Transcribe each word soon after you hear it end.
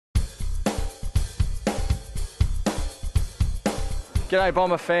G'day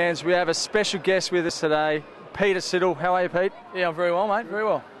Bomber fans, we have a special guest with us today, Peter Siddle. How are you, Pete? Yeah, I'm very well, mate, very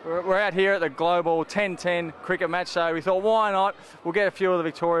well. We're out here at the Global 10-10 cricket match, so we thought why not, we'll get a few of the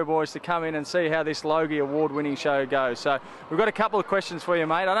Victoria boys to come in and see how this Logie award-winning show goes. So we've got a couple of questions for you,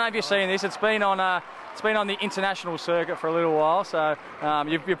 mate. I don't know if you've seen this, it's been on the international circuit for a little while, so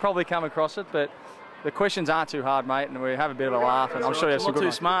you've probably come across it, but the questions aren't too hard, mate, and we have a bit of a laugh, and I'm sure you have some good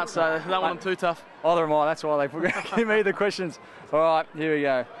ones. Not too smart, so that one too tough. Either am I, that's why they give me the questions. All right, here we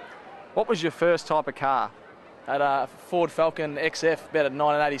go. What was your first type of car? I had a Ford Falcon XF, about a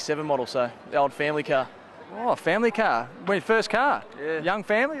 1987 model, so the old family car. Oh, family car. When your first car? Yeah. Young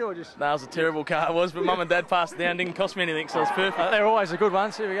family or just? No, it was a terrible car, it was, but Mum and Dad passed it down, didn't cost me anything, so it was perfect. They're always the good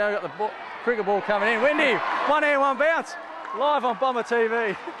ones. Here we go, got the cricket ball coming in. Windy, one hand, one bounce. Live on Bomber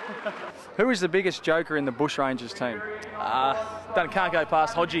TV. Who is the biggest joker in the Bushrangers team? Can't go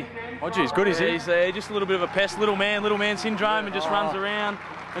past Hodgie. Hodgie's good, is he? He's just a little bit of a pest, little man syndrome, and just runs around,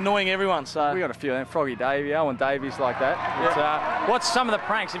 annoying everyone. So we got a few of them. Froggy Davey, Owen Davies like that. Yeah. What's some of the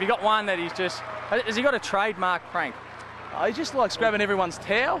pranks? Have you got one that he's just? Has he got a trademark prank? He just likes grabbing everyone's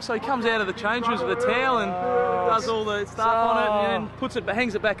towel, so he comes out of the change rooms with a towel and does all the stuff on it, and then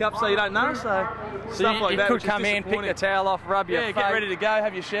hangs it back up so you don't know. So stuff like you that. could come in, pick the towel off, rub your face. Yeah, get ready to go,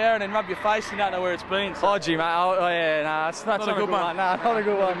 have your shower, and then rub your face. And you don't know where it's been. So. Hodgie, mate. Oh yeah, no, it's not a good one. No, not a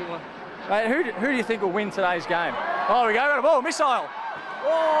good one. Mate, who do you think will win today's game? Oh, we go, got a ball, missile.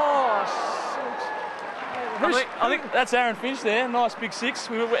 Oh. I think that's Aaron Finch there, nice big six.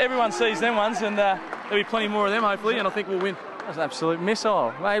 Everyone sees them ones, and there'll be plenty more of them hopefully, and I think we'll win. That's an absolute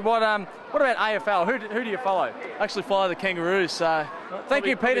missile. Mate, what about AFL? Who do you follow? I actually follow the Kangaroos, so... Thank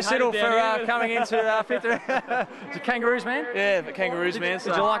you, Peter Siddle, for coming into fifth. The Kangaroos, man? Yeah, the Kangaroos, man.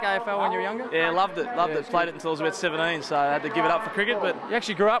 Did you like AFL when you were younger? Yeah, loved it. Played it until I was about 17, so I had to give it up for cricket, but... You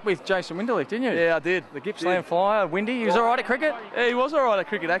actually grew up with Jason Winderlich, didn't you? Yeah, I did. The Gippsland flyer, Windy. He was all right at cricket? Yeah, he was all right at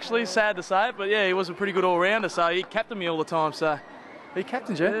cricket, actually. Sad to say it, but yeah, he was a pretty good all-rounder, so he captained me all the time, so... He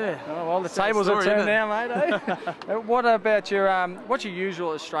captained you? Yeah. Oh, well, the tables are turned now, mate. Eh? What about what's your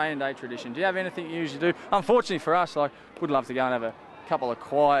usual Australian Day tradition? Do you have anything you usually do? Unfortunately for us, we'd love to go and have a couple of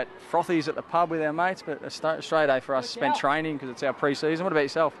quiet frothies at the pub with our mates, but Australia Day for us is spent training because it's our pre-season. What about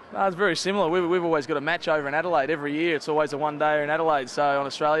yourself? No, it's very similar. We've always got a match over in Adelaide every year. It's always a one-dayer in Adelaide, so on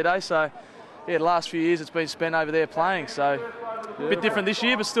Australia Day. So yeah, the last few years it's been spent over there playing. So a bit different this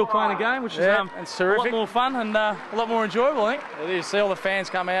year, but still playing a game, which is and terrific. A lot more fun and a lot more enjoyable, I think. It is. See all the fans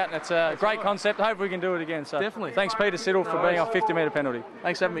come out, and it's a great concept. I hope we can do it again. So definitely. Thanks, Peter Siddle, for being our 50-metre penalty.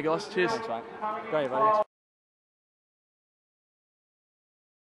 Thanks for having me, guys. Cheers. Thanks, mate. Great, buddy.